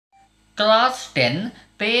Class 10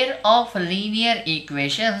 Pair of linear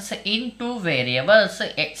equations in two variables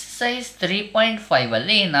exercise 3.5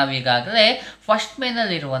 ಅಲ್ಲಿ ನಾವೀಗಾಗಲೇ first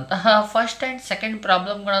ಮೇನಲ್ಲಿರುವಂತಹ first and second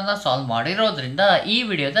ಪ್ರಾಬ್ಲಮ್ಗಳನ್ನು solve ಮಾಡಿರೋದ್ರಿಂದ ಈ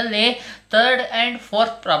ವಿಡಿಯೋದಲ್ಲಿ third and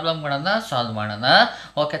fourth ಪ್ರಾಬ್ಲಮ್ಗಳನ್ನು solve ಮಾಡೋಣ.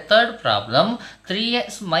 Okay, third problem 3x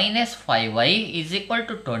minus 5y is equal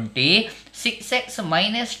to 20, 6x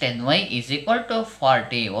minus 10y is equal to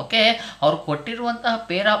 40. Okay, ಅವ್ರು ಕೊಟ್ಟಿರುವಂತಹ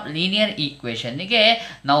pair of linear ಈಕ್ವೇಷನ್ನಿಗೆ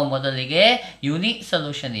ನಾವು ಮೊದಲಿಗೆ unique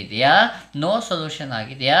solution ಇದೆಯಾ, ನೋ ಸೊಲ್ಯೂಷನ್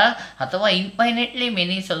ಆಗಿದೆಯಾ ಅಥವಾ ಇನ್ಫೈನೈಟ್ಲಿ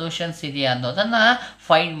ಮೆನಿ ಸೊಲ್ಯೂಷನ್ಸ್ ಇದೆಯಾ ಅನ್ನೋದನ್ನು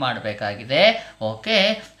ಫೈಂಡ್ ಮಾಡಬೇಕಾಗಿದೆ. ಓಕೆ,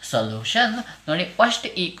 ಸೊಲ್ಯೂಷನ್ ನೋಡಿ, ಫಸ್ಟ್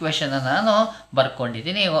ಈಕ್ವೇಷನ್ ನಾನು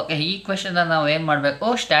ಬರ್ಕೊಂಡಿದ್ದೀನಿ. ಓಕೆ, ಈ ಈಕ್ವೇಷನ್ ನಾವು ಏನು ಮಾಡಬೇಕು,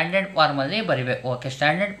 ಸ್ಟ್ಯಾಂಡರ್ಡ್ ಫಾರ್ಮಲ್ಲಿ ಬರಿಬೇಕು. ಓಕೆ,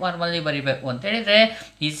 ಸ್ಟ್ಯಾಂಡರ್ಡ್ ಫಾರ್ಮಲ್ಲಿ ಬರಿಬೇಕು ಅಂತ ಹೇಳಿದರೆ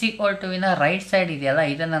ಈಸ್ ಈಕ್ವಲ್ ಟು ವಿನ ರೈಟ್ ಸೈಡ್ ಇದೆಯಲ್ಲ,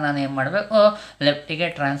 ಇದನ್ನು ನಾನು ಏನು ಮಾಡಬೇಕು, ಲೆಫ್ಟಿಗೆ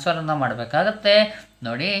ಟ್ರಾನ್ಸ್ಫರನ್ನು ಮಾಡಬೇಕಾಗತ್ತೆ.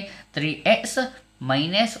 ನೋಡಿ, 3x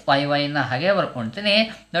ಮೈನಸ್ 5y ಹಾಗೆ ಬರ್ಕೊಳ್ತೀನಿ.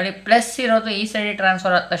 ನೋಡಿ, ಪ್ಲಸ್ ಇರೋದು ಈ ಸೈಡ್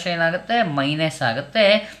ಟ್ರಾನ್ಸ್ಫರ್ ಆದ ತಕ್ಷಣ ಏನಾಗುತ್ತೆ, ಮೈನಸ್ ಆಗುತ್ತೆ.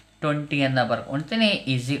 20 ಬರ್ಕೊಳ್ತೀನಿ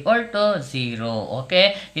ಈಸ್ ಈಕ್ವಲ್ ಟು 0. ಓಕೆ,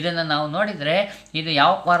 ಇದನ್ನು ನಾವು ನೋಡಿದರೆ ಇದು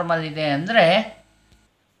ಯಾವ ಫಾರ್ಮಲ್ಲಿದೆ ಅಂದರೆ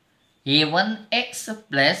a1x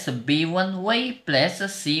plus b1y plus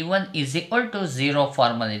c1 is equal to 0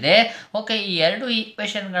 formal ಇದೆ. ಓಕೆ, ಈ ಎರಡು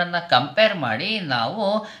ಈಕ್ವೇಷನ್ಗಳನ್ನು ಕಂಪೇರ್ ಮಾಡಿ ನಾವು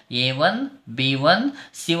a1 b1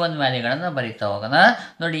 c1 ವ್ಯಾಲ್ಯೂಗಳನ್ನು ಬರೀತಾ ಹೋಗೋಣ.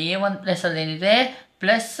 ನೋಡಿ, a1 ಪ್ಲಸಲ್ಲಿ ಏನಿದೆ,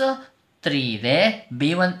 ಪ್ಲಸ್ 3 ಇದೆ.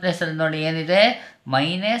 b1 ಪ್ಲೇಸಲ್ಲಿ ನೋಡಿ ಏನಿದೆ,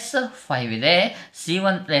 ಮೈನಸ್ 5 ಇದೆ.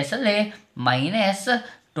 c1 ಪ್ಲೇಸಲ್ಲಿ ಮೈನಸ್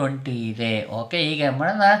 20 ಇದೆ. ಓಕೆ, ಈಗ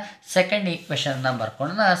ಮಾಡೋಣ, second ಈಕ್ವೇಷನ್ನ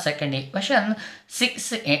ಬರ್ಕೊಳ್ಳೋಣ. Second equation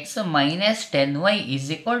 6x minus 10y is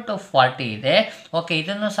equal to 40 ಇದೆ. ಓಕೆ,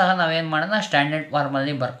 ಇದನ್ನು ಸಹ ನಾವೇನು ಮಾಡೋಣ, ಸ್ಟ್ಯಾಂಡರ್ಡ್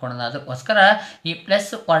ಫಾರ್ಮಲ್ಲಿ ಬರ್ಕೊಳ್ಳೋಣ. ಅದಕ್ಕೋಸ್ಕರ ಈ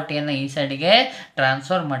ಪ್ಲಸ್ 40ಯನ್ನು ಈ ಸೈಡಿಗೆ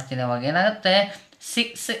ಟ್ರಾನ್ಸ್ಫರ್ ಮಾಡ್ತೀನಿ. ಅವಾಗ ಏನಾಗುತ್ತೆ,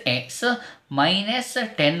 6x ಮೈನಸ್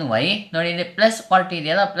 10y, ನೋಡಿ ಇಲ್ಲಿ ಪ್ಲಸ್ 40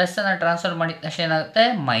 ಇದೆಯಲ್ಲ, ಪ್ಲಸ್ಸನ್ನು ಟ್ರಾನ್ಸ್ಫರ್ ಮಾಡಿದ ತಕ್ಷಣ ಏನಾಗುತ್ತೆ,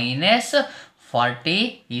 minus 40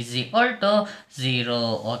 is equal to 0.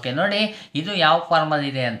 Okay, ನೋಡಿ ಇದು ಯಾವ ಫಾರ್ಮಲ್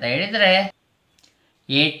ಇದೆ ಅಂತ ಹೇಳಿದರೆ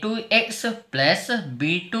a2x plus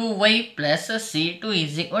b2y plus c2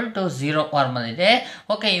 is equal to 0 formal ಇದೆ.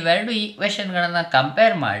 ಓಕೆ, ಇವೆರಡು ಈಕ್ವೇಷನ್ಗಳನ್ನು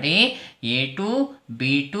ಕಂಪೇರ್ ಮಾಡಿ a2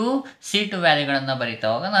 b2 c2 ವ್ಯಾಲ್ಯೂಗಳನ್ನು ಬರೀತಾ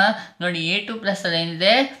ಹೋಗೋಣ. ನೋಡಿ, a2 ಪ್ಲಸ್ಸಲ್ಲಿ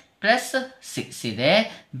ಏನಿದೆ, ಪ್ಲಸ್ 6 ಇದೆ.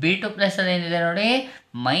 b2 ಪ್ಲಸ್ಸಲ್ಲಿ ಏನಿದೆ ನೋಡಿ,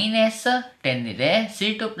 ಮೈನಸ್ 10 ಇದೆ.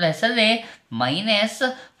 c2 ಪ್ಲಸ್ಸಲ್ಲಿ ಮೈನಸ್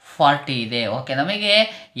 40 ಇದೆ. ಓಕೆ, ನಮಗೆ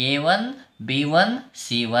a1 b1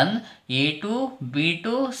 c1 a2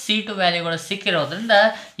 b2 c2 ವ್ಯಾಲ್ಯೂಗಳು ಸಿಕ್ಕಿರೋದ್ರಿಂದ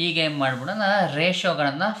ಈಗ ಏನು ಮಾಡ್ಬಿಡೋಣ,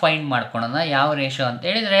 ರೇಷಿಯೋಗಳನ್ನು ಫೈಂಡ್ ಮಾಡ್ಕೊಳ್ಳೋಣ. ಯಾವ ರೇಷಿಯೋ ಅಂತ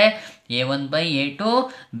ಹೇಳಿದರೆ a1 by a2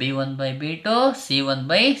 b1 by b2 c1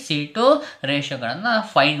 by c2 ರೇಷಿಯೋಗಳನ್ನು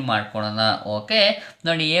find ಮಾಡ್ಕೊಳ್ಳೋಣ. ಓಕೆ,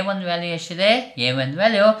 ನೋಡಿ, a1 ವ್ಯಾಲ್ಯೂ ಎಷ್ಟಿದೆ, a1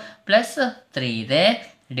 ವ್ಯಾಲ್ಯೂ ಪ್ಲಸ್ 3 ಇದೆ,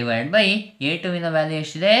 ಡಿವೈಡ್ ಬೈ a2ವಿನ ವ್ಯಾಲ್ಯೂ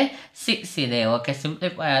ಎಷ್ಟಿದೆ, 6 ಇದೆ. ಓಕೆ,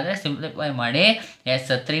 ಸಿಂಪ್ಲಿಫೈ ಆದರೆ ಸಿಂಪ್ಲಿಫೈ ಮಾಡಿ.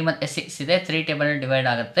 ಎಸ್, 3 ಮತ್ತು 6 ಇದೆ, 3 ಟೇಬಲ್ ಡಿವೈಡ್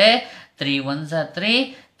ಆಗುತ್ತೆ. 3 1s 3,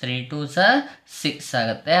 3 2s 6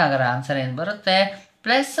 ಆಗುತ್ತೆ. ಹಾಗಾದ್ರೆ ಆನ್ಸರ್ ಏನು ಬರುತ್ತೆ,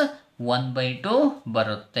 ಪ್ಲಸ್ 1/2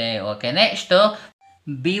 ಬರುತ್ತೆ. ಓಕೆ, ನೆಕ್ಸ್ಟು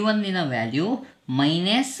b1ವಿನ ವ್ಯಾಲ್ಯೂ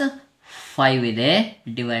ಮೈನಸ್ 5 ಇದೆ,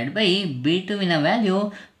 ಡಿವೈಡ್ ಬೈ b2ವಿನ ವ್ಯಾಲ್ಯೂ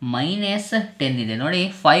ಮೈನಸ್ 10 ಇದೆ. ನೋಡಿ,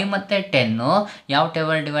 5 ಮತ್ತು 10 ಯಾವ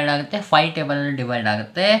ಟೇಬಲ್ ಡಿವೈಡ್ ಆಗುತ್ತೆ, 5 ಟೇಬಲ್ ಡಿವೈಡ್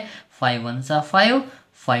ಆಗುತ್ತೆ. 5 1s 5,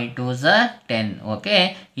 5 2s 10. Okay,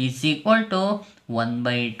 is equal to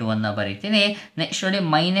 1/2 ಅನ್ನು ಬರೀತೀನಿ. ನೆಕ್ಸ್ಟ್ ನೋಡಿ,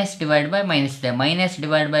 ಮೈನಸ್ ಡಿವೈಡ್ ಬೈ ಮೈನಸ್ ಇದೆ, ಮೈನಸ್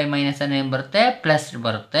ಡಿವೈಡ್ ಬೈ ಮೈನಸ್ ಅನ್ನು ಏನು ಬರುತ್ತೆ, ಪ್ಲಸ್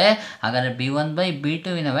ಬರುತ್ತೆ. ಹಾಗಾದರೆ b1 ಬೈ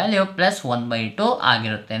b2ವಿನ ವ್ಯಾಲ್ಯೂ ಪ್ಲಸ್ 1/2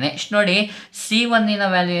 ಆಗಿರುತ್ತೆ. ನೆಕ್ಸ್ಟ್ ನೋಡಿ, c1ನ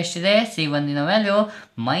ವ್ಯಾಲ್ಯೂ ಎಷ್ಟಿದೆ, c1ನ ವ್ಯಾಲ್ಯೂ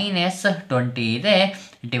ಮೈನಸ್ 20 ಇದೆ,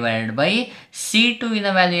 ಡಿವೈಡ್ ಬೈ c2ವಿನ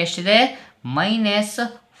ವ್ಯಾಲ್ಯೂ ಎಷ್ಟಿದೆ, ಮೈನಸ್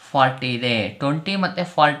 40 ಇದೆ. 20 ಮತ್ತು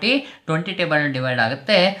 40 20 ಟೇಬಲ್ ಡಿವೈಡ್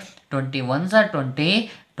ಆಗುತ್ತೆ. 20 1s 20,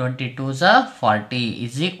 20 2s 40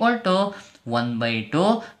 is equal to 1/2.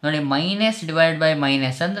 ನೋಡಿ, ಮೈನಸ್ ಡಿವೈಡ್ ಬೈ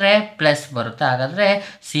ಮೈನಸ್ ಅಂದರೆ ಪ್ಲಸ್ ಬರುತ್ತೆ. ಹಾಗಾದರೆ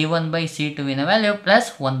c1 ಬೈ c2ವಿನ ವ್ಯಾಲ್ಯೂ ಪ್ಲಸ್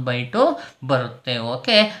 1/2 ಬರುತ್ತೆ.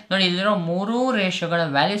 ಓಕೆ, ನೋಡಿ, ಇಲ್ಲಿರೋ ಮೂರೂ ರೇಷಿಯೋಗಳ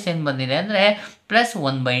ವ್ಯಾಲ್ಯೂಸ್ ಏನು ಬಂದಿದೆ ಅಂದರೆ ಪ್ಲಸ್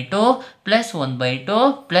 1/2 ಪ್ಲಸ್ 1/2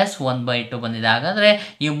 ಪ್ಲಸ್ 1/2 ಬಂದಿದೆ. ಹಾಗಾದರೆ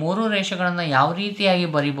ಈ ಮೂರು ರೇಷಿಯೋಗಳನ್ನು ಯಾವ ರೀತಿಯಾಗಿ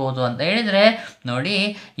ಬರಿಬೋದು ಅಂತ ಹೇಳಿದರೆ ನೋಡಿ,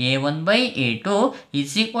 a1 by a2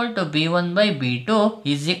 is equal to b1 by b2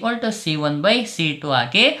 is equal to c1 by c2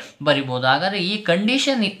 ಆಗಿ ಬರಿಬೋದು. ಹಾಗಾದರೆ ಈ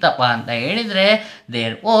ಕಂಡೀಷನ್ ಇತ್ತಪ್ಪ ಅಂತ ಹೇಳಿದರೆ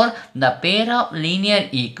therefore the pair of linear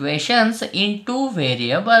equations in two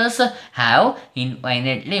variables have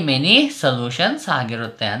infinitely many solutions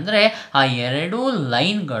ಆಗಿರುತ್ತೆ. ಅಂದರೆ ಆ ಎರಡೂ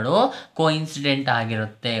ಲೈನ್ಗಳು ಕೋಇನ್ಸಿಡೆಂಟ್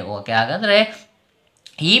ಆಗಿರುತ್ತೆ. ಓಕೆ, ಹಾಗಾದರೆ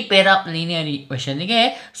ಈ ಪೇರ್ ಆಫ್ ಲೀನಿಯರ್ ಈಕ್ವೇಷನ್ಗೆ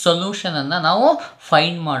ಸೊಲ್ಯೂಷನನ್ನು ನಾವು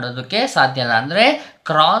ಫೈಂಡ್ ಮಾಡೋದಕ್ಕೆ ಸಾಧ್ಯ ಇಲ್ಲ. ಅಂದರೆ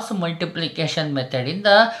ಕ್ರಾಸ್ ಮಲ್ಟಿಪ್ಲಿಕೇಶನ್ ಮೆಥಡಿಂದ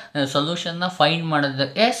ಸೊಲ್ಯೂಷನ್ನ ಫೈಂಡ್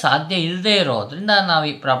ಮಾಡೋದಕ್ಕೆ ಸಾಧ್ಯ ಇಲ್ಲದೆ ಇರೋದ್ರಿಂದ ನಾವು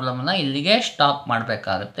ಈ ಪ್ರಾಬ್ಲಮನ್ನು ಇಲ್ಲಿಗೆ ಸ್ಟಾಪ್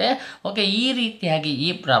ಮಾಡಬೇಕಾಗುತ್ತೆ. ಓಕೆ, ಈ ರೀತಿಯಾಗಿ ಈ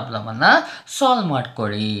ಪ್ರಾಬ್ಲಮನ್ನು ಸಾಲ್ವ್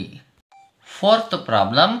ಮಾಡ್ಕೊಳ್ಳಿ. Fourth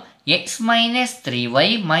problem, x minus 3y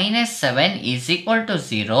minus 7 is equal to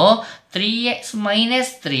 0, 3x minus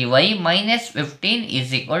 3y minus 15 is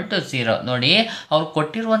equal to 0. ನೋಡಿ, ಅವ್ರು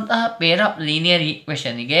ಕೊಟ್ಟಿರುವಂತಹ ಪೇರ್ ಆಫ್ ಲೀನಿಯರ್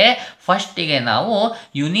ಈಕ್ವೇಷನ್ಗೆ ಫಸ್ಟಿಗೆ ನಾವು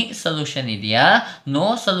ಯುನಿಕ್ ಸೊಲ್ಯೂಷನ್ ಇದೆಯಾ, ನೋ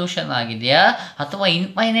ಸೊಲ್ಯೂಷನ್ ಆಗಿದೆಯಾ, ಅಥವಾ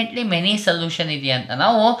ಇನ್ಫೈನೈಟ್ಲಿ ಮೆನಿ ಸೊಲ್ಯೂಷನ್ ಇದೆಯಾ ಅಂತ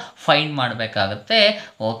ನಾವು ಫೈಂಡ್ ಮಾಡಬೇಕಾಗುತ್ತೆ.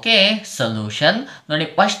 ಓಕೆ, ಸೊಲ್ಯೂಷನ್ ನೋಡಿ,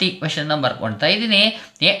 ಫಸ್ಟ್ ಈಕ್ವೇಷನ್ನ ಬರ್ಕೊಳ್ತಾ ಇದ್ದೀನಿ.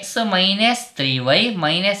 X minus 3y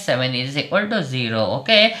minus 7 is equal to 0.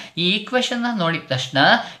 Okay, ಈ ಈಕ್ವೇಷನ್ನ ನೋಡಿದ ತಕ್ಷಣ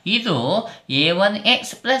ಇದು a1x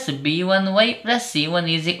plus b1y plus c1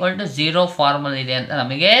 is equal to 0 formal ಇದೆ ಅಂತ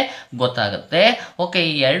ನಮಗೆ ಗೊತ್ತಾಗುತ್ತೆ. ಓಕೆ,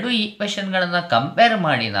 ಈ ಎರಡು ಈಕ್ವೇಷನ್ಗಳನ್ನು ಕಂಪೇರ್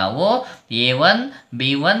ಮಾಡಿ ನಾವು a1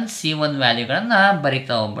 b1 c1 ವ್ಯಾಲ್ಯೂಗಳನ್ನು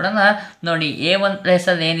ಬರಿತಾ ಹೋಗ್ಬಿಡೋಣ. ನೋಡಿ, a1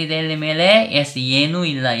 ಪ್ಲೇಸಲ್ಲಿ ಏನಿದೆ ಇಲ್ಲಿ ಮೇಲೆ? ಎಸ್, ಏನೂ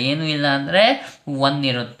ಇಲ್ಲ ಅಂದರೆ 1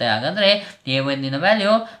 ಇರುತ್ತೆ. ಹಾಗಾದರೆ a1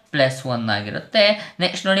 ವ್ಯಾಲ್ಯೂ +1 ಆಗಿರುತ್ತೆ.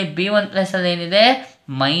 ನೆಕ್ಸ್ಟ್ ನೋಡಿ, b1 ಪ್ಲೇಸಲ್ಲಿ ಏನಿದೆ?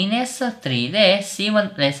 -3 ಇದೆ. c1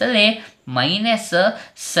 ಪ್ಲೇಸಲ್ಲಿ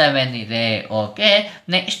 -7 ಇದೆ. Okay,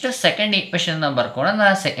 next second ಈಕ್ವೇಷನ್ನ ಬರ್ಕೊಳ್ಳೋಣ.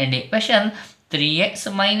 Second equation 3x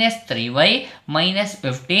minus 3y minus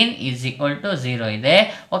 15 is equal to 0 ಇದೆ.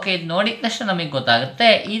 ಓಕೆ, ಇದು ನೋಡಿದ ತಕ್ಷಣ ನಮಗೆ ಗೊತ್ತಾಗುತ್ತೆ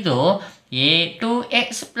ಇದು a2x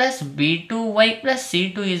plus b2y plus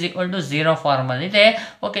c2 is equal to 0 formal ಇದೆ.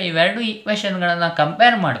 ಓಕೆ, ಇವೆರಡು ಈಕ್ವೇಷನ್ಗಳನ್ನು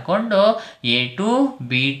ಕಂಪೇರ್ ಮಾಡಿಕೊಂಡು a2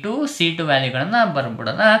 b2 c2 ವ್ಯಾಲ್ಯೂಗಳನ್ನು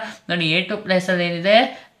ಬರ್ಬಿಡೋಣ. ನೋಡಿ, a2 ಪ್ಲೇಸಲ್ಲಿ ಏನಿದೆ?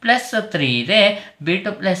 +3 ಇದೆ.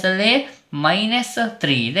 b2 ಪ್ಲೇಸಲ್ಲಿ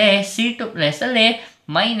 -3 ಇದೆ. c2 ಪ್ಲೇಸಲ್ಲಿ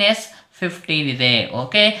 -15 ಇದೆ.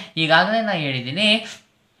 ಓಕೆ, ಈಗಾಗಲೇ ನಾನು ಹೇಳಿದ್ದೀನಿ,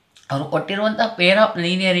 ಅವರು ಕೊಟ್ಟಿರುವಂಥ pair of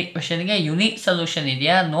linear ಈಕ್ವೇಷನ್ಗೆ unique solution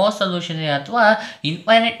ಇದೆಯಾ, ನೋ ಸೊಲ್ಯೂಷನ್ ಇದೆಯಾ, ಅಥವಾ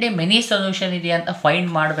ಇನ್ಫೈನೈಟ್ಲಿ ಮೆನಿ ಸೊಲ್ಯೂಷನ್ ಇದೆಯಾ ಅಂತ ಫೈಂಡ್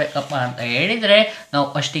ಮಾಡಬೇಕಪ್ಪ ಅಂತ ಹೇಳಿದರೆ ನಾವು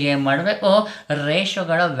ಫಸ್ಟಿಗೆ ಏನು ಮಾಡಬೇಕು?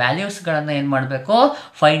 ರೇಷಿಯೋಗಳ ವ್ಯಾಲ್ಯೂಸ್ಗಳನ್ನು ಏನು ಮಾಡಬೇಕು?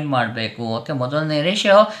 ಫೈಂಡ್ ಮಾಡಬೇಕು. ಓಕೆ, ಮೊದಲನೇ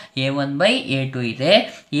ರೇಷಿಯೋ a1/a2 ಇದೆ.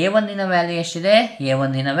 a1 ವ್ಯಾಲ್ಯೂ ಎಷ್ಟಿದೆ?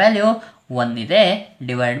 a1 ವ್ಯಾಲ್ಯೂ 1 ಇದೆ.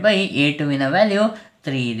 ಡಿವೈಡ್ ಬೈ a2 ವ್ಯಾಲ್ಯೂ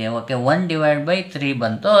 3 ಇದೆ. ಓಕೆ, 1/3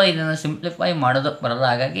 ಬಂತು. ಇದನ್ನು ಸಿಂಪ್ಲಿಫೈ ಮಾಡೋದಕ್ಕೆ ಬರೋಲ್ಲ,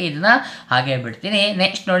 ಹಾಗಾಗಿ ಇದನ್ನು ಹಾಗೆ ಬಿಡ್ತೀನಿ.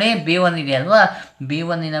 ನೆಕ್ಸ್ಟ್ ನೋಡಿ, b1 ಇದೆ ಅಲ್ವಾ?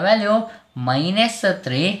 b1 value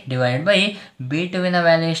 -3 divide by b2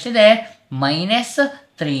 value ಎಷ್ಟಿದೆ?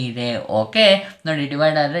 -3 ಇದೆ. ಓಕೆ, ನೋಡಿ,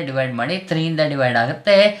 ಡಿವೈಡ್ ಆದರೆ ಡಿವೈಡ್ ಮಾಡಿ, 3ಇಂದ ಡಿವೈಡ್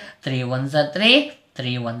ಆಗುತ್ತೆ. 3 1s 3,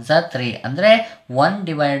 3 1s 3 ಅಂದರೆ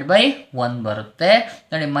 1/1 ಬರುತ್ತೆ.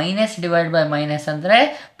 ನೋಡಿ, ಮೈನಸ್ ಡಿವೈಡ್ ಬೈ ಮೈನಸ್ ಅಂದರೆ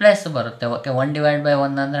ಪ್ಲಸ್ ಬರುತ್ತೆ. ಓಕೆ,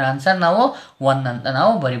 1/1 ಅಂದರೆ ಆನ್ಸರ್ ನಾವು 1 ಅಂತ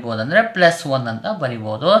ನಾವು ಬರಿಬೋದು, ಅಂದರೆ +1 ಅಂತ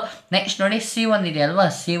ಬರಿಬೋದು. ನೆಕ್ಸ್ಟ್ ನೋಡಿ, c1 ಇದೆ ಅಲ್ವಾ?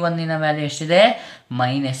 c1 ವ್ಯಾಲ್ಯೂ ಎಷ್ಟಿದೆ?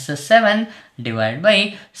 -7 ಡಿವೈಡ್ ಬೈ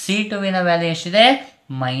c2 ವ್ಯಾಲ್ಯೂ ಎಷ್ಟಿದೆ?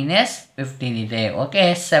 -15 ಇದೆ. ಓಕೆ,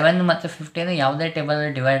 7 ಮತ್ತು 15 ಯಾವುದೇ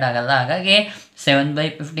ಟೇಬಲಲ್ಲಿ ಡಿವೈಡ್ ಆಗಲ್ಲ, ಹಾಗಾಗಿ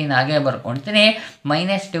 7/15 ಹಾಗೆ ಬರ್ಕೊಳ್ತೀನಿ.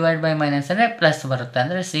 ಮೈನಸ್ ಡಿವೈಡ್ ಬೈ ಮೈನಸ್ ಅಂದರೆ ಪ್ಲಸ್ ಬರುತ್ತೆ,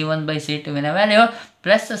 ಅಂದರೆ c1/c2 ವ್ಯಾಲ್ಯೂ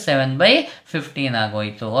 +7/15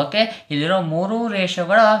 ಆಗೋಯಿತು. ಓಕೆ, ಇಲ್ಲಿರೋ ಮೂರು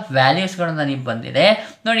ರೇಷಿಯೋಗಳ ವ್ಯಾಲ್ಯೂಸ್ಗಳು ನನಗೆ ಬಂದಿದೆ.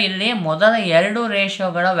 ನೋಡಿ, ಇಲ್ಲಿ ಮೊದಲ ಎರಡು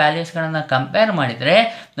ರೇಷಿಯೋಗಳ ವ್ಯಾಲ್ಯೂಸ್ಗಳನ್ನು ಕಂಪೇರ್ ಮಾಡಿದರೆ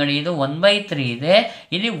ನೋಡಿ, ಇದು 1/3 ಇದೆ,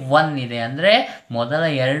 ಇಲ್ಲಿ 1 ಇದೆ. ಅಂದರೆ ಮೊದಲ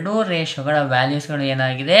ಎರಡು ರೇಷಿಯೋಗಳ ವ್ಯಾಲ್ಯೂಸ್ಗಳು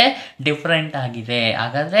ಏನಾಗಿದೆ? ಡಿಫ್ರೆಂಟ್ ಆಗಿದೆ.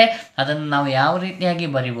 ಹಾಗಾದರೆ ಅದನ್ನು ನಾವು ಯಾವ ರೀತಿಯಾಗಿ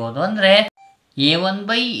ಬರಿಬೋದು ಅಂದರೆ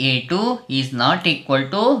a1/a2 is not equal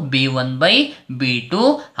to b1/b2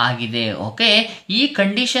 ಆಗಿದೆ. ಓಕೆ, ಈ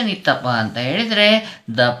ಕಂಡೀಷನ್ ಇತ್ತಪ್ಪ ಅಂತ ಹೇಳಿದರೆ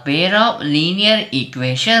the pair of linear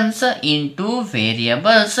equations in 2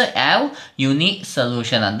 variables have unique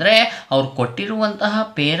solution. ಅಂದರೆ ಅವ್ರು ಕೊಟ್ಟಿರುವಂತಹ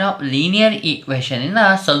ಪೇರ್ ಆಫ್ ಲೀನಿಯರ್ ಈಕ್ವೇಷನಿನ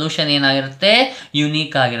ಸೊಲ್ಯೂಷನ್ ಏನಾಗಿರುತ್ತೆ?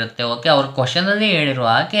 ಯುನೀಕ್ ಆಗಿರುತ್ತೆ. ಓಕೆ, ಅವ್ರ ಕ್ವಶನಲ್ಲಿ ಹೇಳಿರೋ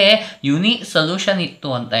ಹಾಗೆ ಯುನೀಕ್ ಸೊಲ್ಯೂಷನ್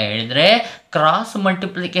ಇತ್ತು ಅಂತ ಹೇಳಿದರೆ ಕ್ರಾಸ್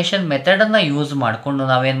ಮಲ್ಟಿಪ್ಲಿಕೇಶನ್ ಮೆಥಡನ್ನು ಯೂಸ್ ಮಾಡಿಕೊಂಡು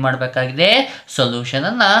ನಾವೇನು ಮಾಡಬೇಕಾಗಿದೆ?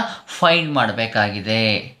 ಸೊಲ್ಯೂಷನನ್ನು ಫೈಂಡ್ ಮಾಡಬೇಕಾಗಿದೆ.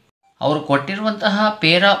 ಅವರು ಕೊಟ್ಟಿರುವಂತಹ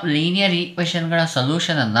pair of linear ಈಕ್ವೇಷನ್ಗಳ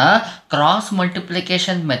ಸೊಲ್ಯೂಷನನ್ನು cross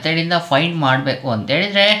multiplication ಮೆಥಡಿಂದ find ಮಾಡಬೇಕು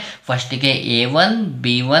ಅಂತೇಳಿದರೆ ಫಸ್ಟಿಗೆ a1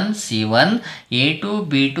 b1 c1 a2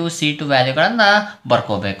 b2 c2 ವ್ಯಾಲ್ಯೂಗಳನ್ನು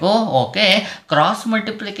ಬರ್ಕೋಬೇಕು. ಓಕೆ, ಕ್ರಾಸ್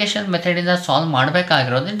ಮಲ್ಟಿಪ್ಲಿಕೇಶನ್ ಮೆಥಡಿಂದ ಸಾಲ್ವ್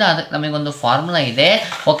ಮಾಡಬೇಕಾಗಿರೋದ್ರಿಂದ ಅದಕ್ಕೆ ನಮಗೊಂದು ಫಾರ್ಮುಲಾ ಇದೆ.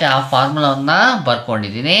 ಓಕೆ, ಆ ಫಾರ್ಮುಲಾವನ್ನು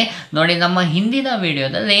ಬರ್ಕೊಂಡಿದ್ದೀನಿ. ನೋಡಿ, ನಮ್ಮ ಹಿಂದಿನ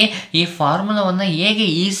ವಿಡಿಯೋದಲ್ಲಿ ಈ ಫಾರ್ಮುಲಾವನ್ನು ಹೇಗೆ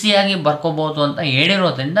ಈಸಿಯಾಗಿ ಬರ್ಕೋಬೋದು ಅಂತ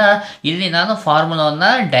ಹೇಳಿರೋದ್ರಿಂದ ಇಲ್ಲಿ ನಾನು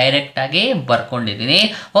ಫಾರ್ಮುಲಾವನ್ನು ಡೈರೆಕ್ಟ್ ಆಗಿ ಬರ್ಕೊಂಡಿದ್ದೀನಿ.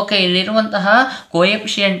 ಓಕೆ, ಇಲ್ಲಿರುವಂತಹ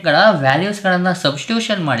ಕೋಎಫಿಷಿಯೆಂಟ್ಗಳ ವ್ಯಾಲ್ಯೂಸ್ಗಳನ್ನು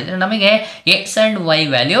ಸಬ್ಸ್ಟಿಟ್ಯೂಷನ್ ಮಾಡಿದರೆ ನಮಗೆ ಎಕ್ಸ್ ಆ್ಯಂಡ್ ವೈ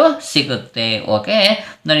ವ್ಯಾಲ್ಯೂ ಸಿಗುತ್ತೆ. ಓಕೆ,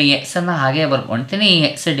 ನೋಡಿ, ಎಕ್ಸ್ ಅನ್ನು ಹಾಗೆ ಬರ್ಕೊಳ್ತೀನಿ.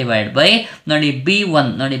 ಎಕ್ಸ್ ಡಿವೈಡ್ ಬೈ ನೋಡಿ b1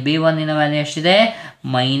 ವ್ಯಾಲ್ಯೂ ಎಷ್ಟಿದೆ?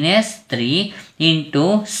 -3 ಇಂಟು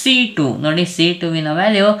C2 ನೋಡಿ C2ವಿನ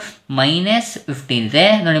ವ್ಯಾಲ್ಯೂ -15 ಇದೆ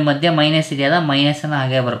ನೋಡಿ, ಮಧ್ಯ ಮೈನಸ್ ಇದೆಯಲ್ಲ, ಮೈನಸನ್ನು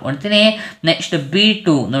ಹಾಗೆ ಬರ್ಕೊಳ್ತೀನಿ. ನೆಕ್ಸ್ಟ್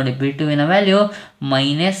B2 ನೋಡಿ, B2ವಿನ ವ್ಯಾಲ್ಯೂ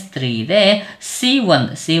 -3 ಇದೆ.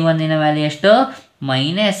 C1ಇನ ವ್ಯಾಲ್ಯೂ ಎಷ್ಟು?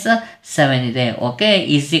 -7 ಇದೆ. ಓಕೆ,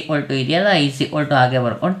 ಈಸ್ ಈಕ್ವಲ್ ಟು ಇದೆಯಲ್ಲ, ಈಸ್ ಈಕ್ವಲ್ ಟು ಹಾಗೆ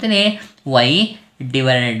ಬರ್ಕೊಳ್ತೀನಿ. y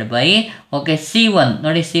divided bye okay C1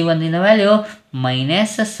 ನೋಡಿ, C1ಇನ ವ್ಯಾಲ್ಯೂ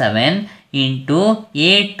 -7 ಇಂಟು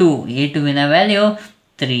A2ವಿನ ವ್ಯಾಲ್ಯೂ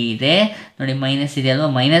 3 ಇದೆ ನೋಡಿ, ಮೈನಸ್ ಇದೆಯಲ್ವ,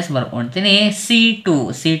 ಮೈನಸ್ ಬರ್ಕೊಳ್ತೀನಿ.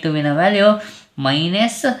 C2ವಿನ ವ್ಯಾಲ್ಯೂ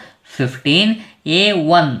 -15.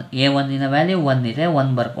 A1ಇನ ವ್ಯಾಲ್ಯೂ 1 ಇದೆ,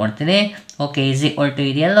 1 ಬರ್ಕೊಳ್ತೀನಿ. Okay, is equal to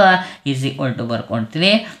ಇದೆಯಲ್ವ, is equal to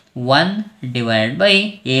ಬರ್ಕೊಳ್ತೀನಿ. 1 divide by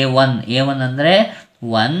A1 ಅಂದರೆ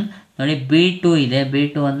 1 ನೋಡಿ, B2 ಇದೆ,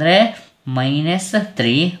 B2 ಅಂದರೆ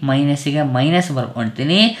 -3, ಮೈನಸ್ಸಿಗೆ ಮೈನಸ್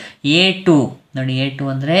ಬರ್ಕೊಳ್ತೀನಿ. A2 ನೋಡಿ, A2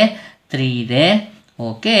 ಅಂದರೆ 3 ಇದೆ.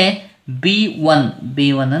 ಓಕೆ,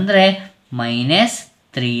 B1 ಅಂದರೆ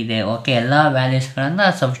 -3 ಇದೆ. ಓಕೆ, ಎಲ್ಲ ವ್ಯಾಲ್ಯೂಸ್ಗಳನ್ನು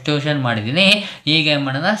ಸಬ್ಸ್ಟಿಟ್ಯೂಷನ್ ಮಾಡಿದ್ದೀನಿ. ಈಗ ಏನು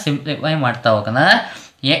ಮಾಡೋಣ, ಸಿಂಪ್ಲಿಫೈ ಮಾಡ್ತಾ ಹೋಗೋಣ.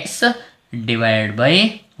 X divide bye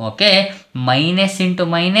okay minus into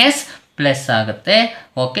minus plus ಆಗುತ್ತೆ.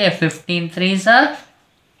 ಓಕೆ, 15 3s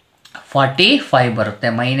 45 ಬರುತ್ತೆ.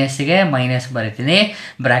 ಮೈನಸ್ಸಿಗೆ ಮೈನಸ್ ಬರಿತೀನಿ,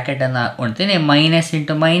 ಬ್ರ್ಯಾಕೆಟನ್ನು ಹಾಕ್ಕೊಳ್ತೀನಿ. ಮೈನಸ್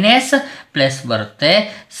ಇಂಟು ಮೈನಸ್ ಪ್ಲಸ್ ಬರುತ್ತೆ.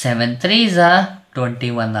 7 3s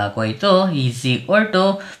 21 ಆಗೋಯಿತು. Is equal to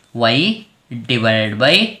y divided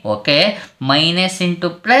bye okay minus into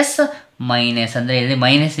plus minus ಅಂದರೆ ಇಲ್ಲಿ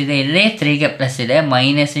ಮೈನಸ್ ಇದೆ, ಇಲ್ಲಿ 3ಗೆ ಪ್ಲಸ್ ಇದೆ.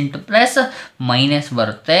 ಮೈನಸ್ ಇಂಟು ಪ್ಲಸ್ ಮೈನಸ್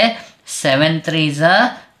ಬರುತ್ತೆ. 7 3s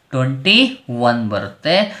 21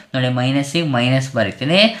 ಬರುತ್ತೆ ನೋಡಿ, ಮೈನಸ್ಸಿಗೆ ಮೈನಸ್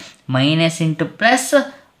ಬರಿತೀನಿ. Minus into plus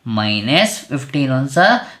minus 15 1s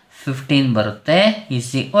 15 ಬರುತ್ತೆ. Is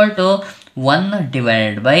equal to 1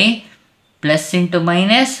 divided by plus into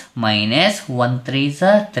minus 1 3s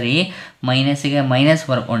 3, ಮೈನಸ್ಸಿಗೆ minus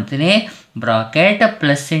ಬರ್ಕೊಳ್ತೀನಿ. Bracket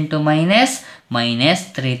plus into minus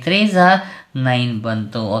 3 3s 9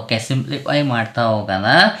 ಬಂತು. ಓಕೆ, ಸಿಂಪ್ಲಿಫೈ ಮಾಡ್ತಾ ಹೋಗೋಣ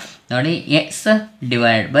ನೋಡಿ. ಎಕ್ಸ್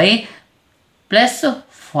ಡಿವೈಡ್ ಬೈ ಪ್ಲಸ್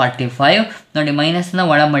 45 ನೋಡಿ, ಮೈನಸ್ನ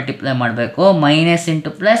ಒಳ ಮಲ್ಟಿಪ್ಲೈ ಮಾಡಬೇಕು. Minus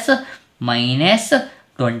into plus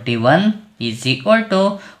 -21 is equal to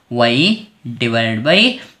y divide by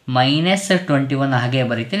 -21 ಹಾಗೆ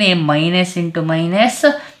ಬರಿತೀನಿ. Minus into minus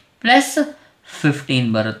plus 15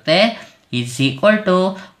 ಬರುತ್ತೆ. Is equal to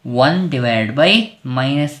 1 divide by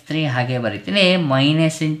 -3 ಹಾಗೆ ಬರಿತೀನಿ.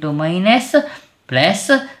 ಮೈನಸ್ ಇಂಟು ಮೈನಸ್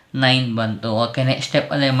ಪ್ಲಸ್ 9 ಬಂತು. ಓಕೆ, ನೆಕ್ಸ್ಟ್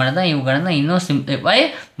ಸ್ಟೆಪ್ಪಲ್ಲಿ ಏನು ಮಾಡೋಣ, ಇವುಗಳನ್ನು ಇನ್ನೂ ಸಿಂಪ್ಲಿಫೈ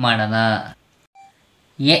ಮಾಡೋಣ.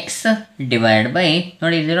 ಎಕ್ಸ್ ಡಿವೈಡ್ ಬೈ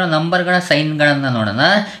ನೋಡಿ, ಇಲ್ಲಿರೋ ನಂಬರ್ಗಳ ಸೈನ್ಗಳನ್ನು ನೋಡೋಣ.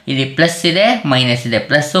 ಇಲ್ಲಿ ಪ್ಲಸ್ ಇದೆ, ಮೈನಸ್ ಇದೆ.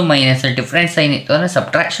 ಪ್ಲಸ್ಸು ಮೈನಸ್ ಡಿಫ್ರೆಂಟ್ ಸೈನ್ ಇತ್ತು ಅಂದರೆ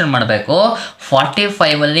ಸಬ್ಟ್ರಾಕ್ಷನ್ ಮಾಡಬೇಕು.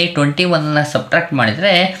 45ಅಲ್ಲಿ 21 ಸಬ್ಟ್ರಾಕ್ಟ್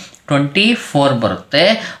ಮಾಡಿದರೆ 24 ಬರುತ್ತೆ.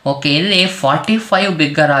 ಓಕೆ, ಇಲ್ಲಿ 45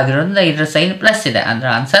 ಬಿಗ್ಗರ್ ಆಗಿರೋದ್ರಿಂದ ಇದರ ಸೈನ್ ಪ್ಲಸ್ ಇದೆ, ಅಂದರೆ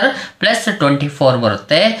ಆನ್ಸರ್ ಪ್ಲಸ್ 24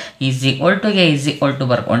 ಬರುತ್ತೆ. Is equal to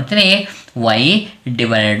ಬರ್ಕೊಳ್ತೀನಿ. y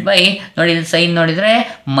divided by ನೋಡಿ, ಇಲ್ಲಿ ಸೈನ್ ನೋಡಿದರೆ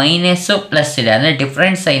ಮೈನಸ್ಸು ಪ್ಲಸ್ ಇದೆ, ಅಂದರೆ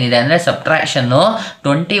ಡಿಫ್ರೆಂಟ್ ಸೈನ್ ಇದೆ, ಅಂದರೆ ಸಬ್ಟ್ರಾಕ್ಷನ್ನು.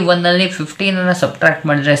 21ಅಲ್ಲಿ 15 ಸಬ್ಟ್ರಾಕ್ಟ್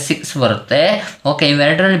ಮಾಡಿದರೆ 6 ಬರುತ್ತೆ. ಓಕೆ,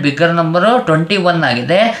 ಇವೆರಡರಲ್ಲಿ ಬಿಗ್ಗರ್ ನಂಬರು 21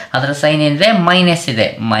 ಆಗಿದೆ, ಅದರ ಸೈನ್ ಏನಿದೆ ಮೈನಸ್ ಇದೆ,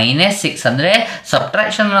 -6 ಅಂದರೆ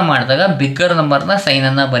ಸಬ್ಟ್ರಾಕ್ಷನ್ ಮಾಡಿದಾಗ ಬಿಗ್ಗರ್ ನಂಬರ್ನ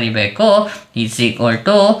ಸೈನನ್ನು ಬರಿಬೇಕು. Is equal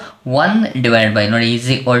to 1 divide by ನೋಡಿ, is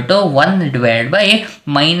equal to 1 divide by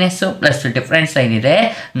minus plus different sign ಇದೆ.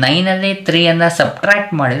 9ಅಲ್ಲಿ 3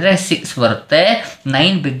 ಸಬ್ಟ್ರಾಕ್ಟ್ ಮಾಡಿದರೆ 6 ಬರುತ್ತೆ.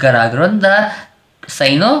 9 ಬಿಗ್ಗರ್ ಆಗಿರೋದ್ರಿಂದ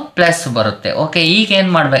ಸೈನು ಪ್ಲಸ್ ಬರುತ್ತೆ. ಓಕೆ, ಈಗ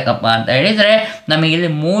ಏನು ಮಾಡಬೇಕಪ್ಪ ಅಂತ ಹೇಳಿದರೆ, ನಮಗೆ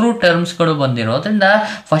ಇಲ್ಲಿ 3 ಟರ್ಮ್ಸ್ಗಳು ಬಂದಿರೋದ್ರಿಂದ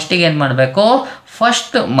ಫಸ್ಟಿಗೆ ಏನು ಮಾಡಬೇಕು,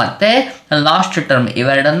 ಫಸ್ಟ್ ಮತ್ತು ಲಾಸ್ಟ್ ಟರ್ಮ್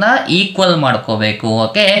ಇವೆರಡನ್ನು ಈಕ್ವಲ್ ಮಾಡ್ಕೋಬೇಕು.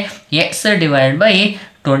 Okay, X divide by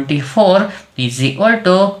 24 is equal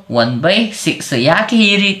to 1/6. ಯಾಕೆ ಈ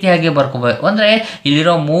ರೀತಿಯಾಗಿ ಬರ್ಕೋಬೇಕು ಅಂದರೆ,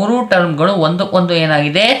 ಇಲ್ಲಿರೋ 3 ಟರ್ಮ್ಗಳು ಒಂದಕ್ಕೊಂದು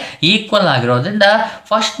ಏನಾಗಿದೆ, ಈಕ್ವಲ್ ಆಗಿರೋದ್ರಿಂದ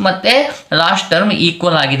ಫಸ್ಟ್ ಮತ್ತು ಲಾಸ್ಟ್ ಟರ್ಮ್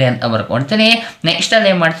ಈಕ್ವಲ್ ಆಗಿದೆ ಅಂತ ಬರ್ಕೊಳ್ತೀನಿ. ನೆಕ್ಸ್ಟಲ್ಲಿ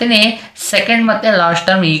ಏನು ಮಾಡ್ತೀನಿ, ಸೆಕೆಂಡ್ ಮತ್ತು ಲಾಸ್ಟ್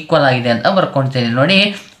ಟರ್ಮ್ ಈಕ್ವಲ್ ಆಗಿದೆ ಅಂತ ಬರ್ಕೊಳ್ತೀನಿ. ನೋಡಿ,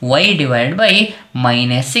 y divide by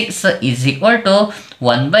 -6 is equal to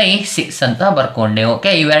 1/6 ಅಂತ ಬರ್ಕೊಂಡೆ.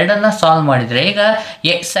 ಓಕೆ, ಇವೆರಡನ್ನ ಸಾಲ್ವ್ ಮಾಡಿದರೆ ಈಗ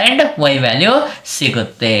ಎಕ್ಸ್ ಆ್ಯಂಡ್ y ವ್ಯಾಲ್ಯೂ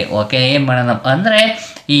ಸಿಗುತ್ತೆ. ಓಕೆ, ಏನು ಮಾಡೋಣಪ್ಪ ಅಂದರೆ,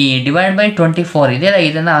 ಈ ಡಿವೈಡ್ ಬೈ 24 ಇದೆಯಲ್ಲ,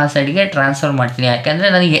 ಇದನ್ನು ಆ ಸೈಡ್ಗೆ ಟ್ರಾನ್ಸ್ಫರ್ ಮಾಡ್ತೀನಿ. ಯಾಕೆಂದರೆ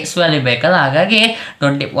ನನಗೆ ಎಕ್ಸ್ ವ್ಯಾಲ್ಯೂ ಬೇಕಲ್ಲ, ಹಾಗಾಗಿ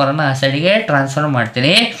 24 ಆ ಸೈಡ್ಗೆ ಟ್ರಾನ್ಸ್ಫರ್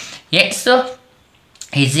ಮಾಡ್ತೀನಿ. ಎಕ್ಸ್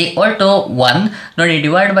ಈಸ್ ಈಕ್ವಲ್ ಟು 1 ನೋಡಿ,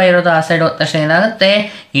 ಡಿವೈಡ್ ಬೈ ಇರೋದು ಆ ಸೈಡ್ ಹೋದ ತಕ್ಷಣ ಏನಾಗುತ್ತೆ,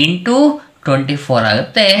 ಇಂಟು 24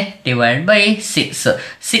 ಆಗುತ್ತೆ. ಡಿವೈಡ್ ಬೈ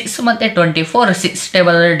 6 ಮತ್ತು 24 6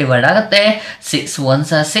 ಟೇಬಲಲ್ಲಿ ಡಿವೈಡ್ ಆಗುತ್ತೆ. 6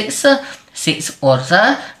 1s 6 6 4s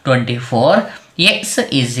 24. X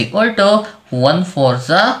is equal to 1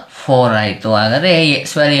 4 4 ಆಯಿತು. ಹಾಗಾದರೆ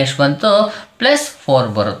ಎಕ್ಸ್ ವ್ಯಾಲ್ಯೂ ಎಷ್ಟು ಬಂತು? +4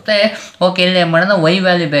 ಬರುತ್ತೆ. ಓಕೆ, ಇಲ್ಲಿ ಏನು ಮಾಡೋಣ, ವೈ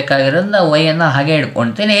ವ್ಯಾಲ್ಯೂ ಬೇಕಾಗಿರೋದ್ರಿಂದ ವೈಯನ್ನು ಹಾಗೆ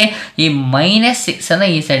ಇಟ್ಕೊಳ್ತೀನಿ. ಈ -6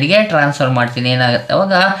 ಈ ಸೈಡ್ಗೆ ಟ್ರಾನ್ಸ್ಫರ್ ಮಾಡ್ತೀನಿ. ಏನಾಗುತ್ತೆ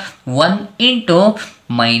ಅವಾಗ 1 ×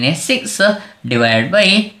 -6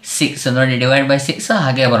 /6 ನೋಡಿ, /6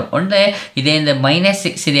 ಹಾಗೆ ಬರ್ಕೊಂಡೆ. ಇದೇನಿದೆ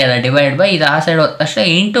 -6 ಇದೆಯಲ್ಲ, ಇದು ಆ ಸೈಡ್ ಹೋದ ತಕ್ಷಣ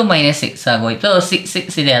 × -6 ಆಗೋಯ್ತು.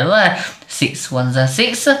 6 ಇದೆ ಅಲ್ವಾ, 6 1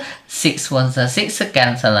 6 6 1 6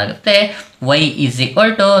 ಕ್ಯಾನ್ಸಲ್ ಆಗುತ್ತೆ. y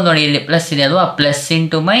 = ನೋಡಿ ಇಲ್ಲಿ ಪ್ಲಸ್ ಇದೆ ಅಲ್ವಾ, ಪ್ಲಸ್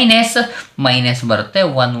ಇಂಟು ಮೈನಸ್ ಬರುತ್ತೆ.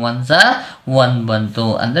 1 1 1 ಬಂತು.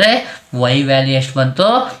 ಅಂದರೆ y ವ್ಯಾಲ್ಯೂ ಎಷ್ಟು ಬಂತು?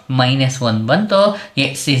 -1 ಬಂತು.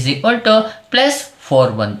 x = +4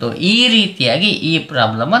 ಬಂತು. ಈ ರೀತಿಯಾಗಿ ಈ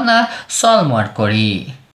ಪ್ರಾಬ್ಲಮನ್ನು ಸಾಲ್ವ್ ಮಾಡ್ಕೊಳ್ಳಿ.